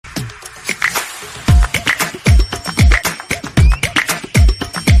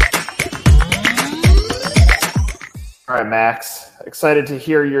All right, Max, excited to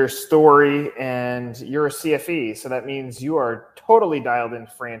hear your story, and you're a CFE, so that means you are totally dialed into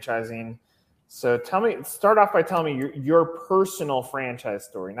franchising. So start off by telling me your personal franchise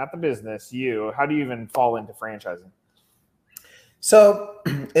story, not the business, you. How do you even fall into franchising? So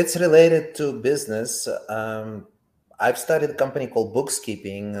it's related to business. I've started a company called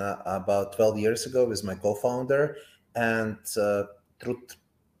BooXkeeping about 12 years ago with my co-founder, and through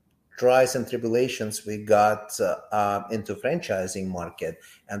trials and tribulations, we got into franchising market,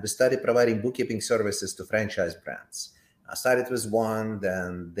 and we started providing bookkeeping services to franchise brands. I started with one,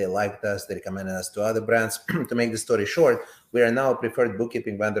 then they liked us, they recommended us to other brands. To make the story short, we are now a preferred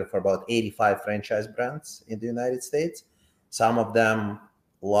bookkeeping vendor for about 85 franchise brands in the United States. Some of them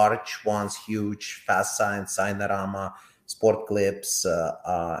large ones, huge, Fast Sign, Signorama, Sport Clips,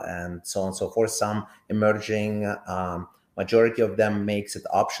 and so on and so forth. Some emerging. Majority of them makes it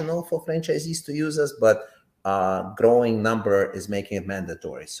optional for franchisees to use us, but growing number is making it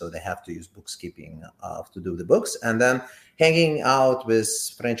mandatory. So they have to use BooXkeeping to do the books. And then hanging out with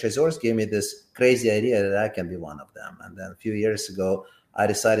franchisors gave me this crazy idea that I can be one of them. And then a few years ago, I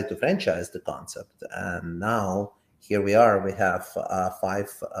decided to franchise the concept. And now here we are. We have 5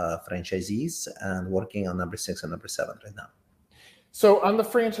 franchisees and working on number 6 and number 7 right now. So on the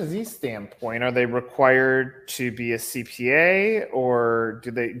franchisee standpoint, are they required to be a CPA, or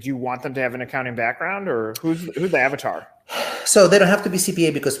do you want them to have an accounting background, or who's the avatar? So they don't have to be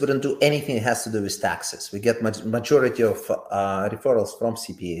CPA because we don't do anything that has to do with taxes. We get majority of referrals from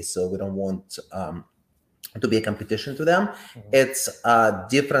CPAs, so we don't want to be a competition to them. Mm-hmm. It's a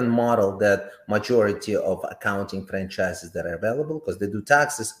different model that majority of accounting franchises that are available because they do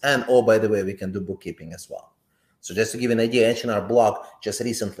taxes, and by the way, we can do bookkeeping as well. So just to give you an idea, H&R Block just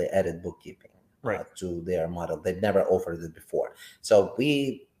recently added bookkeeping to their model. They've never offered it before. So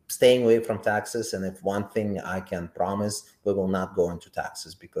we staying away from taxes. And if one thing I can promise, we will not go into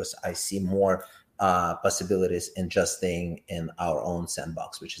taxes because I see more possibilities in just staying in our own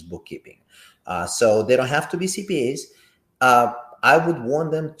sandbox, which is bookkeeping. So they don't have to be CPAs. I would want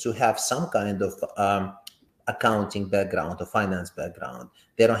them to have some kind of accounting background or finance background.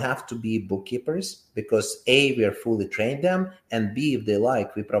 They don't have to be bookkeepers because A, we are fully trained them, and B, if they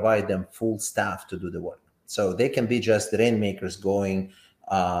like, we provide them full staff to do the work. So they can be just the rainmakers going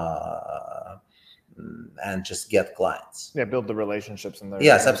and just get clients. Yeah, build the relationships in there.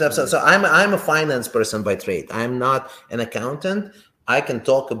 Yes, absolutely. So I'm a finance person by trade. I'm not an accountant. I can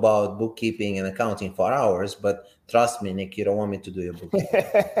talk about bookkeeping and accounting for hours, but trust me, Nick, you don't want me to do your bookkeeping.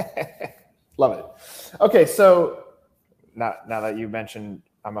 Love it. Okay, so now that you mentioned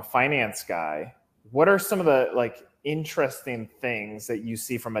I'm a finance guy, what are some of the interesting things that you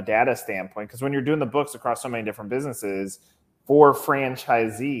see from a data standpoint? Because when you're doing the books across so many different businesses for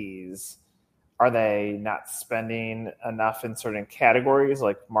franchisees, are they not spending enough in certain categories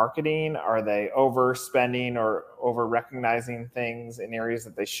like marketing? Are they overspending or over recognizing things in areas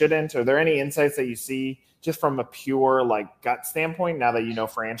that they shouldn't? Are there any insights that you see just from a pure gut standpoint now that you know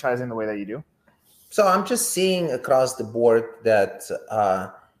franchising the way that you do? So I'm just seeing across the board that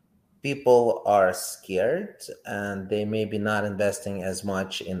people are scared and they may be not investing as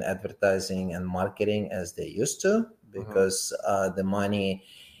much in advertising and marketing as they used to because the money,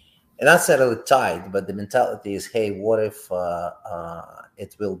 and not necessarily tight, but the mentality is, hey, what if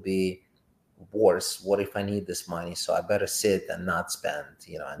it will be worse? What if I need this money? So I better sit and not spend,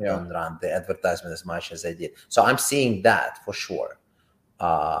 and don't run the advertisement as much as I did. So I'm seeing that for sure.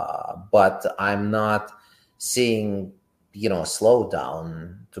 But I'm not seeing, a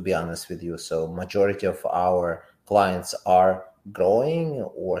slowdown, to be honest with you. So majority of our clients are growing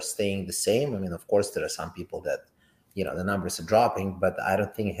or staying the same. I mean, of course, there are some people that, the numbers are dropping, but I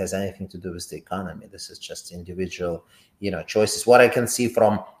don't think it has anything to do with the economy. This is just individual, choices. What I can see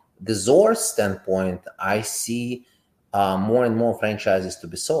from the Zor standpoint, I see more and more franchises to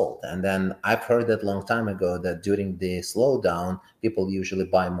be sold. And then I've heard that long time ago that during the slowdown, people usually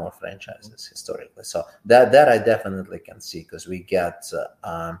buy more franchises historically. So that I definitely can see because we get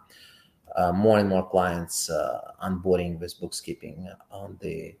more and more clients onboarding with BooXkeeping on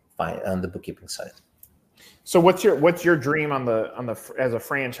the bookkeeping side. So what's your dream on the as a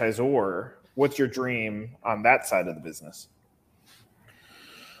franchisor? What's your dream on that side of the business?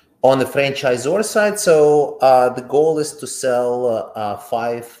 On the franchisor side, so the goal is to sell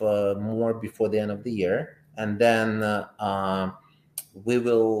 5 more before the end of the year, and then we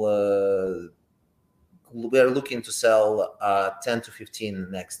are looking to sell 10 to 15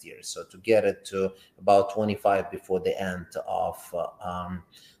 next year. So to get it to about 25 before the end of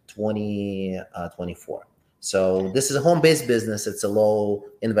 2024. So this is a home-based business. It's a low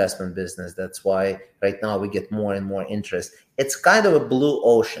investment business. That's why right now we get more and more interest. It's kind of a blue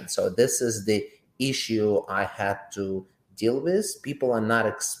ocean. So this is the issue I had to deal with. People are not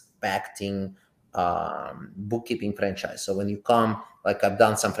expecting bookkeeping franchise. So when you come, like I've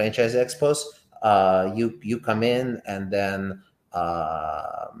done some franchise expos, you come in and then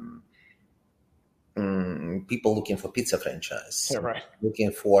people looking for pizza franchise, right.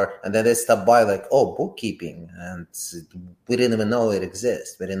 looking for, and then they stop by like, oh, bookkeeping, and we didn't even know it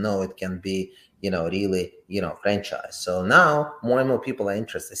exists. We didn't know it can be, really, franchise. So now more and more people are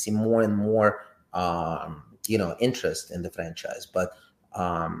interested. I see more and more, interest in the franchise. But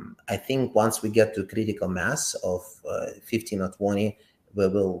I think once we get to critical mass of 15 or 20,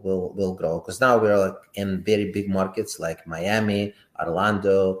 we'll grow, because now we're like in very big markets like Miami,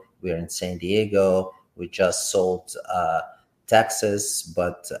 Orlando. We're in San Diego. We just sold Texas,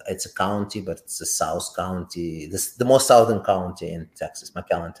 but it's a county, but it's the South County, the most southern county in Texas,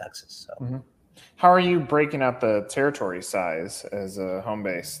 McAllen, Texas. So. Mm-hmm. How are you breaking up the territory size as a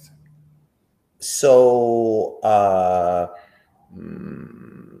home-based? So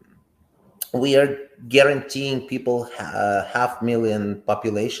we are guaranteeing people 500,000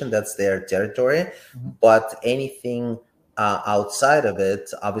 population. That's their territory. Mm-hmm. But anything outside of it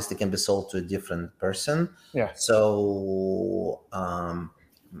obviously can be sold to a different person. Yeah. So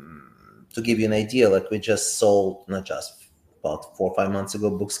to give you an idea, like we just sold, not just about 4 or 5 months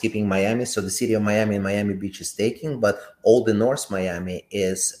ago, BooXkeeping Miami. So the city of Miami and Miami Beach is taking, but all the North Miami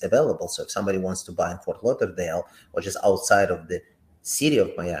is available. So if somebody wants to buy in Fort Lauderdale or just outside of the city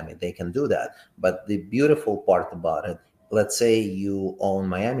of Miami, they can do that. But the beautiful part about it, let's say you own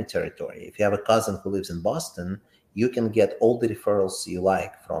Miami territory. If you have a cousin who lives in Boston, you can get all the referrals you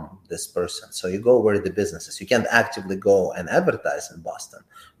like from this person. So you go where the business is. You can't actively go and advertise in Boston,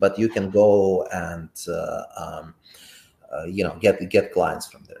 but you can go and get clients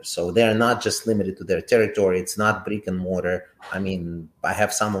from there. So they're not just limited to their territory. It's not brick and mortar. I mean, I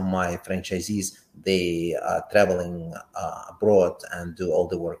have some of my franchisees, they are traveling abroad and do all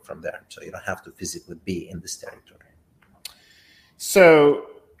the work from there. So you don't have to physically be in this territory. So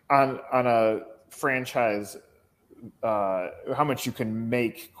on a franchise, how much you can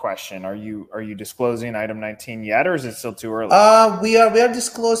make question, are you disclosing item 19 yet, or is it still too early? We are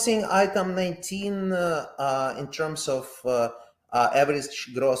disclosing item 19 in terms of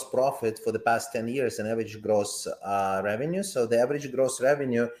average gross profit for the past 10 years and average gross revenue. So the average gross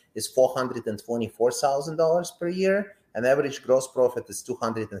revenue is $424,000 per year, and average gross profit is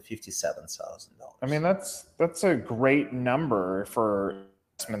 $257,000. I mean, that's a great number for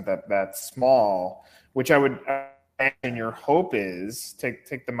investment that's small, which I would. And your hope is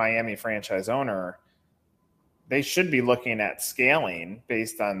take the Miami franchise owner. They should be looking at scaling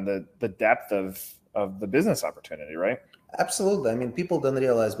based on the depth of the business opportunity, right? Absolutely. I mean, people don't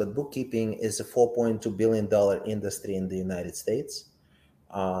realize, but bookkeeping is a $4.2 billion industry in the United States.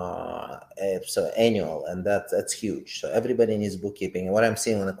 So annual, and that's huge. So everybody needs bookkeeping. And what I'm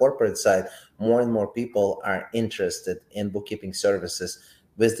seeing on the corporate side, more and more people are interested in bookkeeping services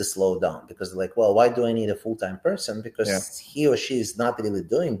with the slowdown, because like, well, why do I need a full-time person? Because he or she is not really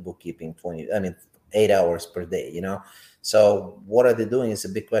doing bookkeeping 8 hours per day, So what are they doing is a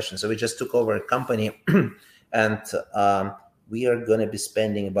big question. So we just took over a company and we are going to be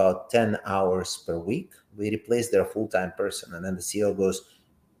spending about 10 hours per week. We replaced their full-time person. And then the CEO goes,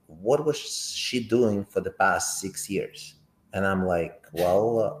 what was she doing for the past 6 years? And I'm like,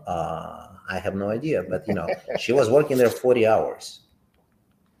 well, I have no idea. But, she was working there 40 hours.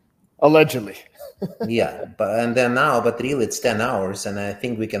 Allegedly. Yeah, but really it's 10 hours, and I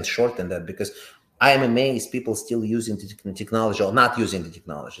think we can shorten that, because I am amazed people still using the technology or not using the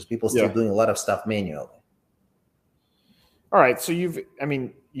technologies. People still doing a lot of stuff manually. All right, so you've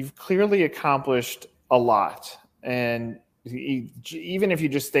clearly accomplished a lot, and even if you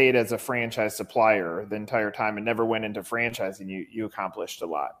just stayed as a franchise supplier the entire time and never went into franchising, you accomplished a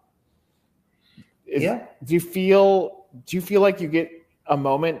lot. Do you feel like you get a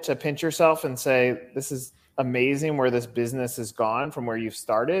moment to pinch yourself and say, this is amazing where this business has gone from where you've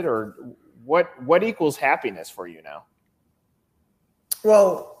started? Or what equals happiness for you now?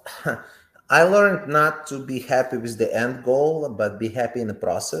 Well, I learned not to be happy with the end goal, but be happy in the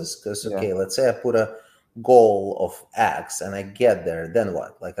process. Because, let's say I put a goal of X and I get there, then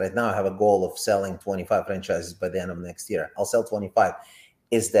what? Like right now I have a goal of selling 25 franchises by the end of next year. I'll sell 25.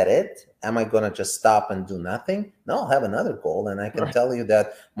 Is that it? Am I going to just stop and do nothing? No, I'll have another goal. And I can tell you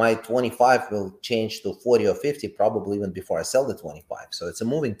that my 25 will change to 40 or 50, probably even before I sell the 25. So it's a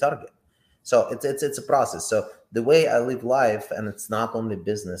moving target. So it's a process. So the way I live life, and it's not only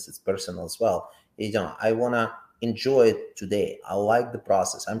business, it's personal as well, I want to enjoy it today. I like the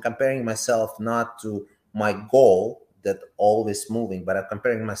process. I'm comparing myself not to my goal that always moving, but I'm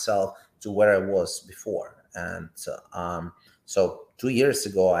comparing myself to where I was before. And so 2 years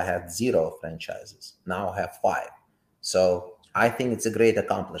ago, I had 0 franchises. Now I have 5. So I think it's a great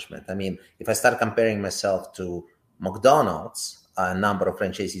accomplishment. I mean, if I start comparing myself to McDonald's, number of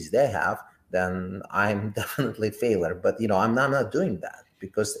franchisees they have, then I'm definitely a failure. But I'm not doing that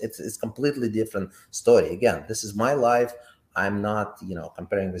because it's completely different story. Again, this is my life. I'm not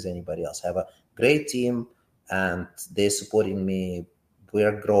comparing with anybody else. I have a great team, and they're supporting me.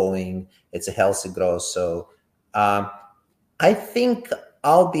 We're growing. It's a healthy growth. So I think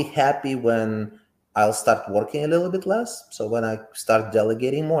I'll be happy when I'll start working a little bit less. So when I start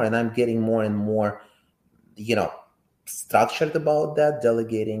delegating more, and I'm getting more and more, structured about that,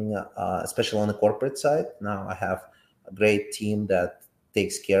 delegating, especially on the corporate side. Now I have a great team that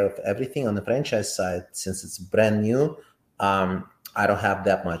takes care of everything. On the franchise side, since it's brand new, I don't have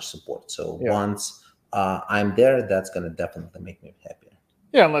that much support. So once I'm there, that's going to definitely make me happier.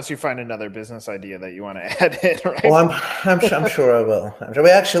 Yeah, unless you find another business idea that you want to add in, right? Well, I'm sure I will. We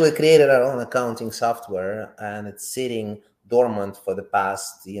actually created our own accounting software, and it's sitting dormant for the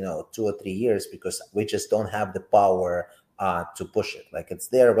past 2 or 3 years because we just don't have the power to push it. Like, it's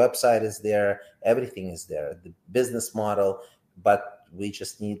there, website is there, everything is there, the business model, but we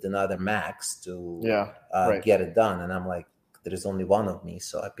just need another max to get it done. And I'm like, there is only one of me,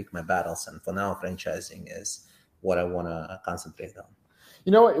 so I pick my battles. And for now, franchising is what I want to concentrate on.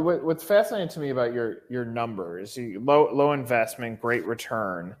 You know what's fascinating to me about your numbers, low investment, great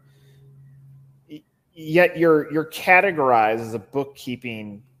return, yet you're categorized as a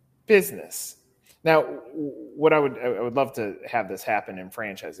bookkeeping business. Now, what I would love to have this happen in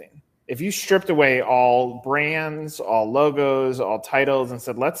franchising. If you stripped away all brands, all logos, all titles, and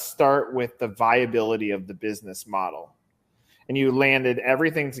said, let's start with the viability of the business model, and you landed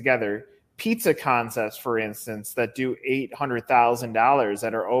everything together. Pizza concepts, for instance, that do $800,000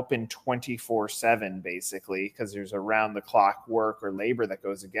 that are open 24/7, basically, because there's around-the-clock work or labor that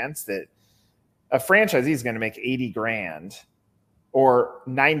goes against it. A franchisee is going to make $80,000 or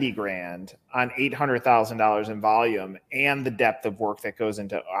 $90,000 on $800,000 in volume and the depth of work that goes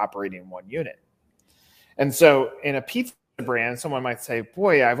into operating one unit. And so, in a pizza brand, someone might say,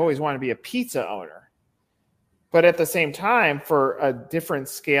 "Boy, I've always wanted to be a pizza owner." But at the same time, for a different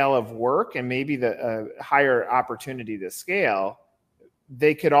scale of work and maybe the higher opportunity to scale,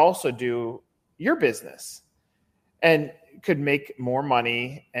 they could also do your business and could make more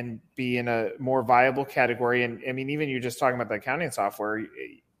money and be in a more viable category. And I mean, even you're just talking about the accounting software,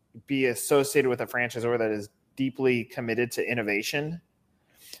 be associated with a franchisor that is deeply committed to innovation.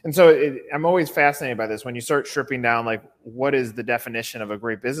 And so I'm always fascinated by this. When you start stripping down, like, what is the definition of a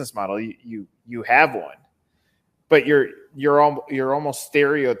great business model? You have one. But you're almost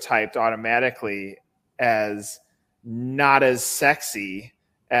stereotyped automatically as not as sexy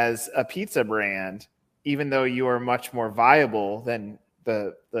as a pizza brand, even though you are much more viable than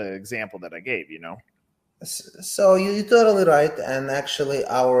the example that I gave. So you're totally right. And actually,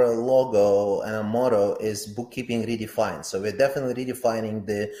 our logo and our motto is bookkeeping redefined. So we're definitely redefining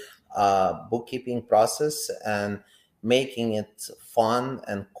the bookkeeping process and making it fun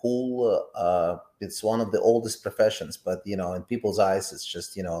and cool. It's one of the oldest professions, but in people's eyes, it's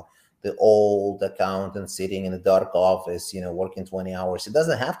just the old accountant sitting in a dark office, working 20 hours. It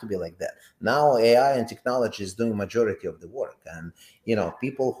doesn't have to be like that. Now AI and technology is doing majority of the work, and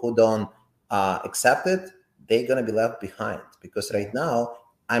people who don't accept it, they're going to be left behind, because right now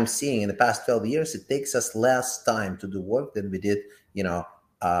I'm seeing in the past 12 years it takes us less time to do work than we did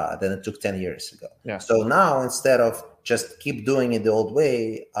than it took 10 years ago. Yeah. So now, instead of just keep doing it the old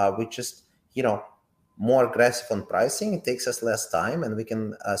way, we just, more aggressive on pricing. It takes us less time, and we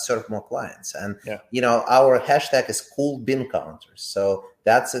can serve more clients. And, our hashtag is cool bin counters. So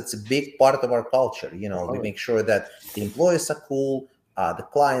it's a big part of our culture. We make sure that the employees are cool, the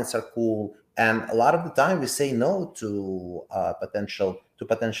clients are cool. And a lot of the time we say no to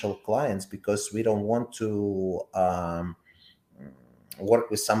potential clients because we don't want to,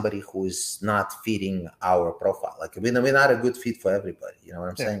 work with somebody who is not fitting our profile. Like, we're not a good fit for everybody. You know what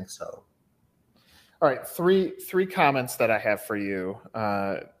I'm saying? So, all right, three comments that I have for you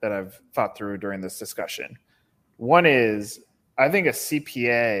that I've thought through during this discussion. One is, I think a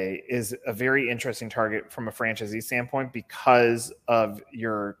CPA is a very interesting target from a franchisee standpoint because of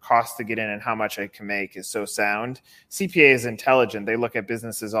your cost to get in and how much I can make is so sound. CPA is intelligent. They look at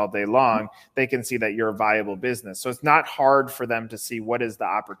businesses all day long. They can see that you're a viable business. So it's not hard for them to see what is the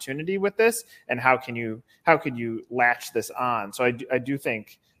opportunity with this and how could you latch this on. So I do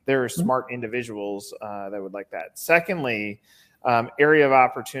think there are smart individuals that would like that. Secondly, area of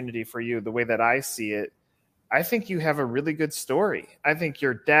opportunity for you, the way that I see it, I think you have a really good story. I think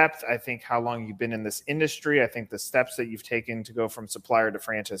your depth, I think how long you've been in this industry, I think the steps that you've taken to go from supplier to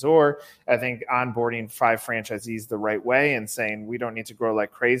franchisor, I think onboarding 5 franchisees the right way and saying, we don't need to grow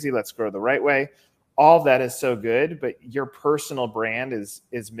like crazy, let's grow the right way. All of that is so good, but your personal brand is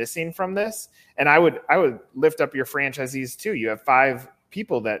missing from this. And I would lift up your franchisees too. You have 5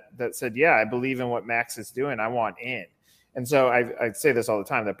 people that said, yeah, I believe in what Max is doing. I want in. And so I say this all the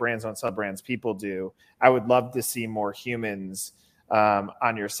time, that brands don't sell brands, people do. I would love to see more humans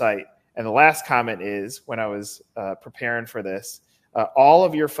on your site. And the last comment is, when I was preparing for this, all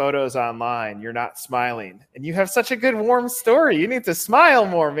of your photos online, you're not smiling. And you have such a good, warm story. You need to smile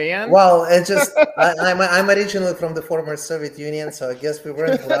more, man. Well, it's just, I'm originally from the former Soviet Union, so I guess we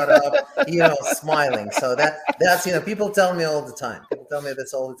weren't brought up, smiling. So that's, people tell me all the time. People tell me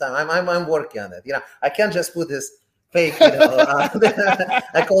this all the time. I'm working on it. I can't just put this fake,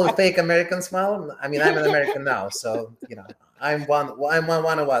 I call it fake American smile. I mean, I'm an American now, so I'm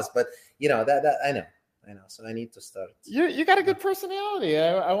one of us. But that I know. So I need to start. You got a good personality.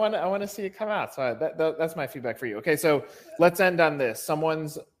 I want to see it come out. So that's my feedback for you. Okay, so let's end on this.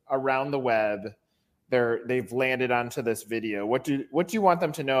 Someone's around the web. They've landed onto this video. What do you want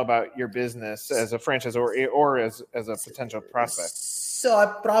them to know about your business as a franchisor or as a potential prospect? So I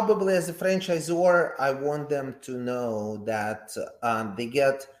probably, as a franchisor, I want them to know that they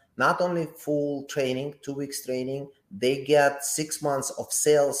get not only full training, 2 weeks training, they get 6 months of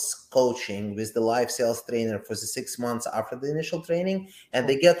sales coaching with the live sales trainer for the 6 months after the initial training, and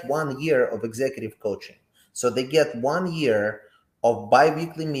they get 1 year of executive coaching. So they get 1 year of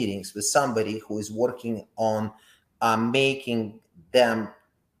bi-weekly meetings with somebody who is working on making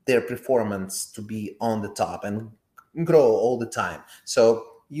their performance to be on the top and grow all the time. So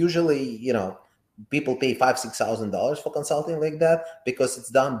usually, people pay $5,000-$6,000 for consulting like that, because it's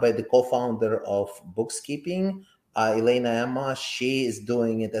done by the co-founder of BooXkeeping, Elena Emma. She is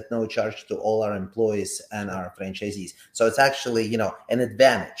doing it at no charge to all our employees and our franchisees. So it's actually, an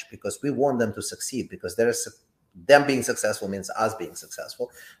advantage, because we want them to succeed, because them being successful means us being successful.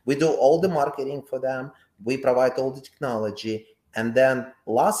 We do all the marketing for them. We provide all the technology. And then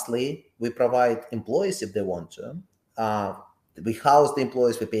lastly, we provide employees if they want to. We house the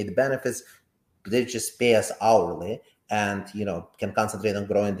employees, we pay the benefits. They just pay us hourly and, can concentrate on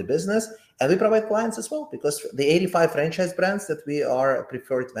growing the business. And we provide clients as well, because the 85 franchise brands that we are a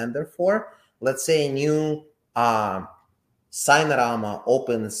preferred vendor for, let's say a new Signorama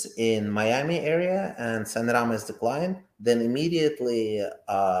opens in Miami area and Signorama is the client, then immediately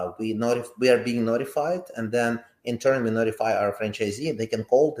we are being notified, and then in turn we notify our franchisee. They can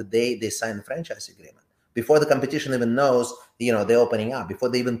call the day they sign the franchise agreement, before the competition even knows, they're opening up, before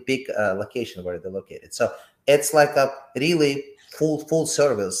they even pick a location where they're located. So it's like a really full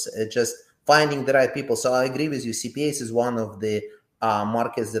service. It's just finding the right people. So I agree with you. CPAs is one of the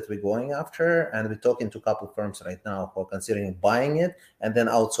markets that we're going after, and we're talking to a couple of firms right now who are considering buying it and then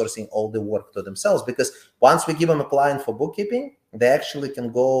outsourcing all the work to themselves. Because once we give them a client for bookkeeping, they actually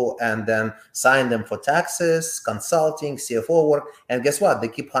can go and then sign them for taxes, consulting, CFO work, and guess what? They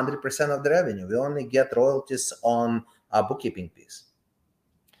keep 100% of the revenue. We only get royalties on a bookkeeping piece.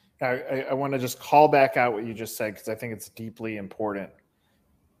 I want to just call back out what you just said, because I think it's deeply important.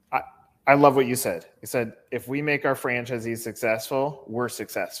 I love what you said. You said, if we make our franchisees successful, we're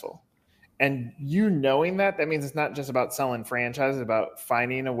successful. And knowing that means it's not just about selling franchises, it's about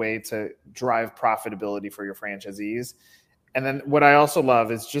finding a way to drive profitability for your franchisees. And then what I also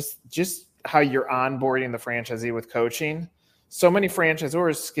love is just how you're onboarding the franchisee with coaching. So many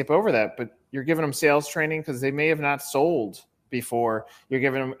franchisors skip over that, but you're giving them sales training because they may have not sold before. You're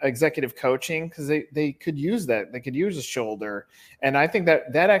giving them executive coaching because they could use that. They could use a shoulder. And I think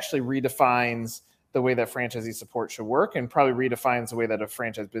that actually redefines the way that franchisee support should work, and probably redefines the way that a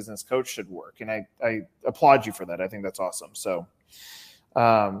franchise business coach should work. And I applaud you for that. I think that's awesome. So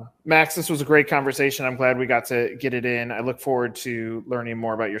Max, this was a great conversation. I'm glad we got to get it in. I look forward to learning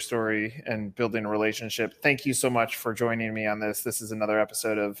more about your story and building a relationship. Thank you so much for joining me on this. This is another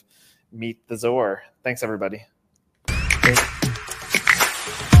episode of Meet the Zor. Thanks, everybody. Great.